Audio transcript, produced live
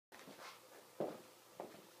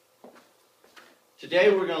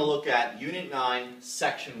Today we're going to look at Unit 9,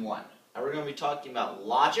 Section 1. And we're going to be talking about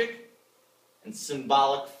logic and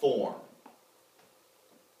symbolic form.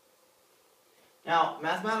 Now,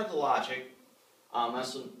 mathematical logic,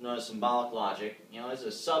 also known as symbolic logic, is a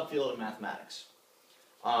subfield of mathematics.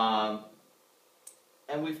 And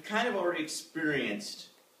we've kind of already experienced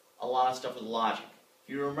a lot of stuff with logic.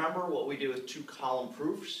 If you remember what we did with two-column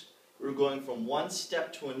proofs, we were going from one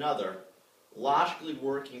step to another, logically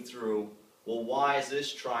working through, well, why is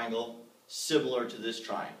this triangle similar to this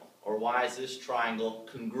triangle? Or why is this triangle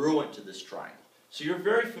congruent to this triangle? So you're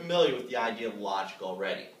very familiar with the idea of logic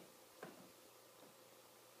already.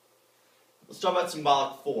 Let's talk about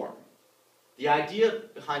symbolic form. The idea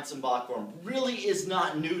behind symbolic form really is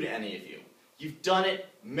not new to any of you. You've done it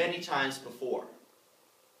many times before.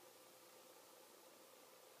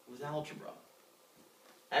 With algebra.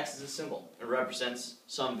 X is a symbol. It represents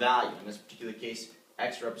some value. In this particular case,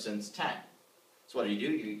 X represents 10. So what do?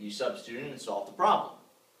 You substitute in and solve the problem.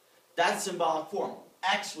 That's symbolic form.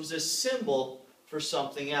 X was a symbol for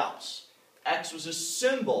something else. X was a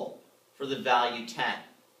symbol for the value 10.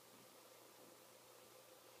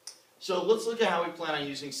 So let's look at how we plan on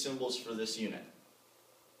using symbols for this unit.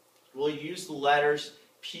 We'll use the letters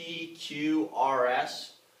P, Q, R,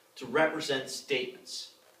 S to represent statements.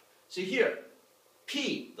 So here,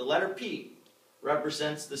 P, the letter P,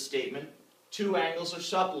 represents the statement, two angles are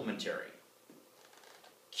supplementary.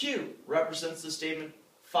 Q represents the statement,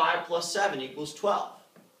 5 plus 7 equals 12.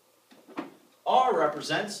 R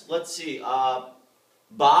represents, let's see, Bob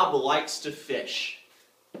likes to fish.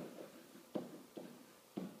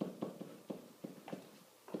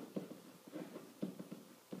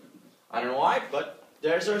 I don't know why, but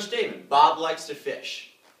there's our statement. Bob likes to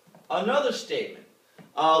fish. Another statement.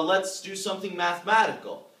 Let's do something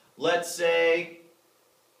mathematical. Let's say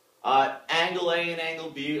angle A and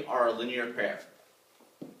angle B are a linear pair.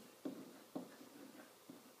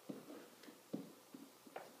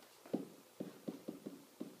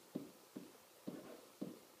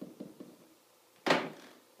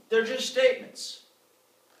 They're just statements.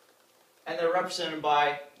 And they're represented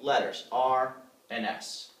by letters, R and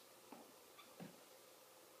S.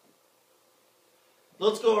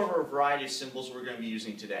 Let's go over a variety of symbols we're going to be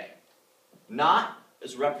using today. Not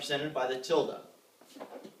is represented by the tilde. You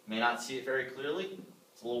may not see it very clearly.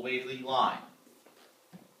 It's a little wavy line.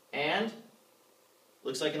 And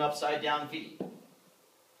looks like an upside down V.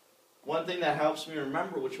 One thing that helps me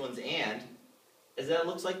remember which one's and is that it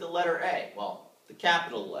looks like the letter A. Well, the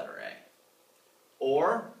capital letter A.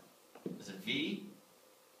 Or is a V.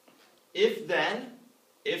 If then,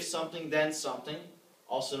 if something then something,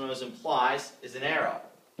 also known as implies, is an arrow.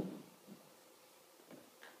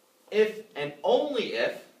 If and only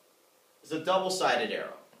if is a double-sided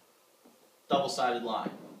arrow. Double-sided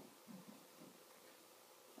line.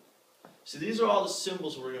 So these are all the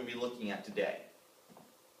symbols we're going to be looking at today.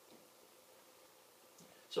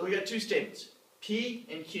 So we got two statements, P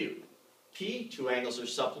and Q. P, two angles are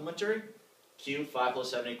supplementary. Q, 5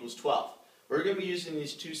 plus 7 equals 12. We're going to be using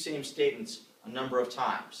these two same statements a number of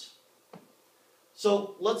times.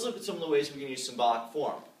 So let's look at some of the ways we can use symbolic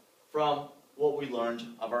form from what we learned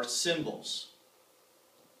of our symbols.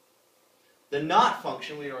 The not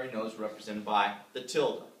function we already know is represented by the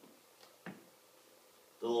tilde.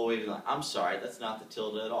 The little wavy line. I'm sorry, that's not the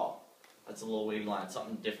tilde at all. That's a little wavy line. It's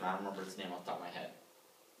something different. I don't remember its name off the top of my head.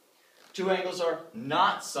 Two angles are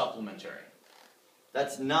not supplementary.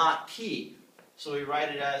 That's not P. So we write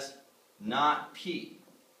it as not P.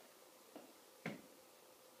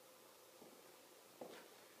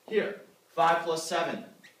 Here, 5 plus 7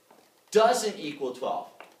 doesn't equal 12.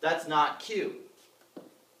 That's not Q.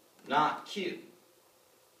 Not Q.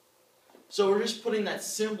 So we're just putting that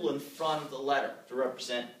symbol in front of the letter to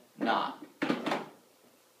represent not.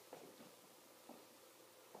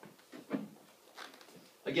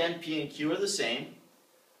 Again, P and Q are the same.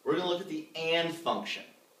 We're going to look at the and function.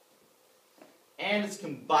 And it's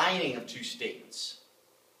combining of two statements.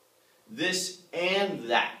 This and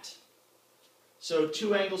that. So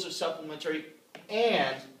two angles are supplementary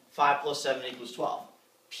and 5 plus 7 equals 12.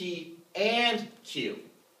 P and Q.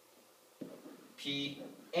 P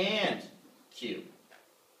and Q.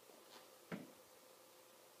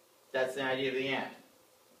 That's the idea of the and.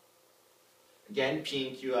 Again, P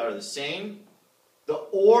and Q are the same. The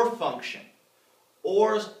or function.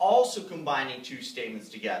 Or is also combining two statements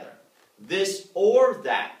together. This or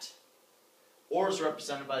that. Or is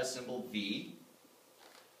represented by the symbol V.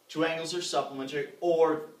 Two angles are supplementary,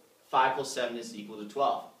 or 5 plus 7 is equal to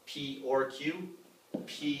 12. P or Q.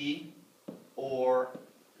 P or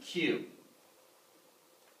Q.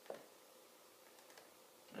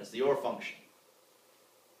 That's the or function.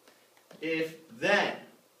 if then.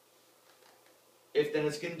 If then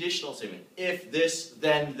is a conditional statement. If this,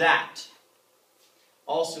 then that.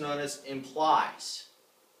 Also known as implies.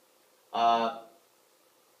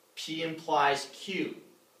 P implies Q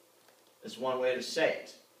is one way to say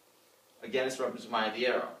it. Again, it's represented by the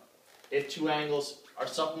arrow. If two angles are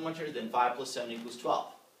supplementary, then 5 plus 7 equals 12.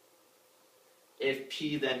 If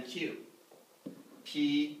P, then Q.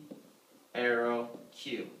 P, arrow,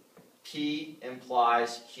 Q. P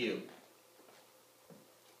implies Q.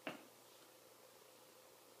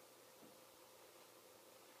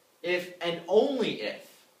 If and only if.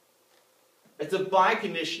 It's a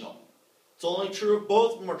biconditional. It's only true if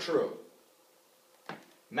both of them are true.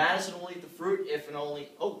 Madison will eat the fruit if and only...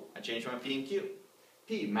 Oh, I changed my P and Q.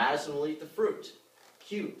 P, Madison will eat the fruit.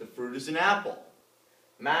 Q, the fruit is an apple.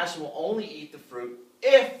 Madison will only eat the fruit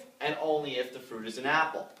if and only if the fruit is an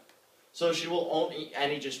apple. So she will only eat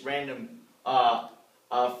any just random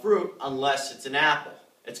fruit unless it's an apple.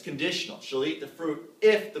 It's conditional. She'll eat the fruit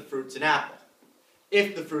if the fruit's an apple.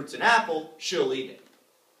 If the fruit's an apple, she'll eat it.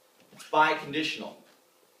 It's biconditional.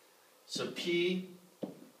 So P,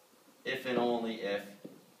 if and only if,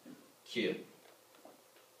 Q.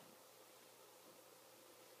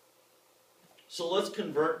 So let's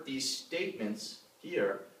convert these statements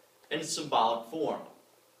here into symbolic form.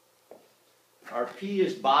 Our P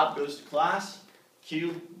is Bob goes to class.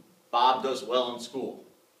 Q, Bob does well in school.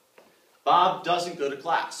 Bob doesn't go to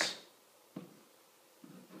class.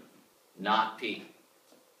 Not P.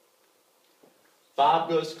 Bob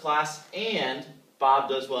goes to class and Bob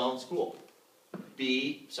does well in school.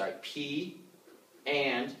 P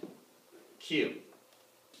and Q.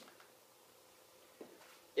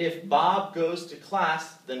 If Bob goes to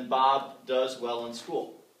class, then Bob does well in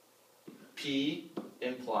school. P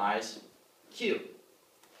implies Q.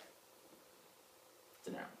 It's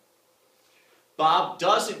an arrow. Bob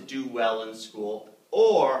doesn't do well in school,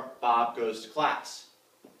 or Bob goes to class.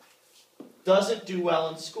 Doesn't do well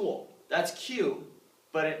in school. That's Q,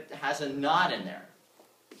 but it has a not in there.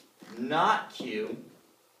 Not Q,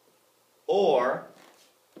 or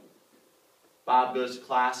Bob goes to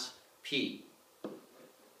class, P.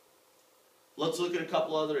 Let's look at a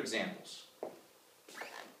couple other examples.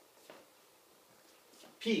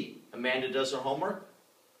 P, Amanda does her homework.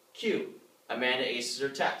 Q, Amanda aces her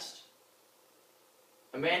test.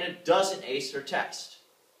 Amanda doesn't ace her test.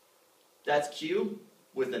 That's Q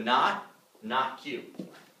with a not Q.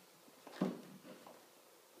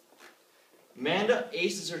 Amanda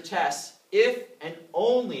aces her test if and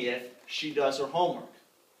only if she does her homework.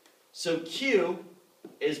 So Q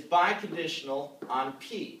is biconditional on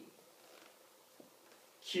P.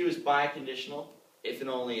 Q is biconditional if and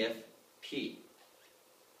only if P.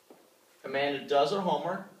 Amanda does her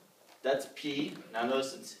homework. That's P. Now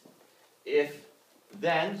notice it's if,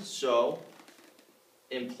 then, so,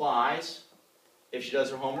 implies, if she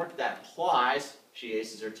does her homework, that implies she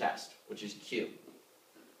aces her test, which is Q.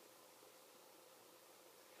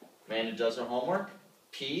 Amanda does her homework,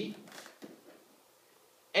 P,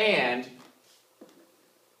 and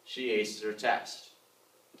she aces her test,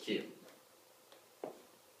 Q.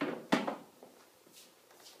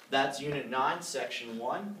 That's Unit 9, Section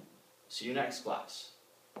 1. See you next class.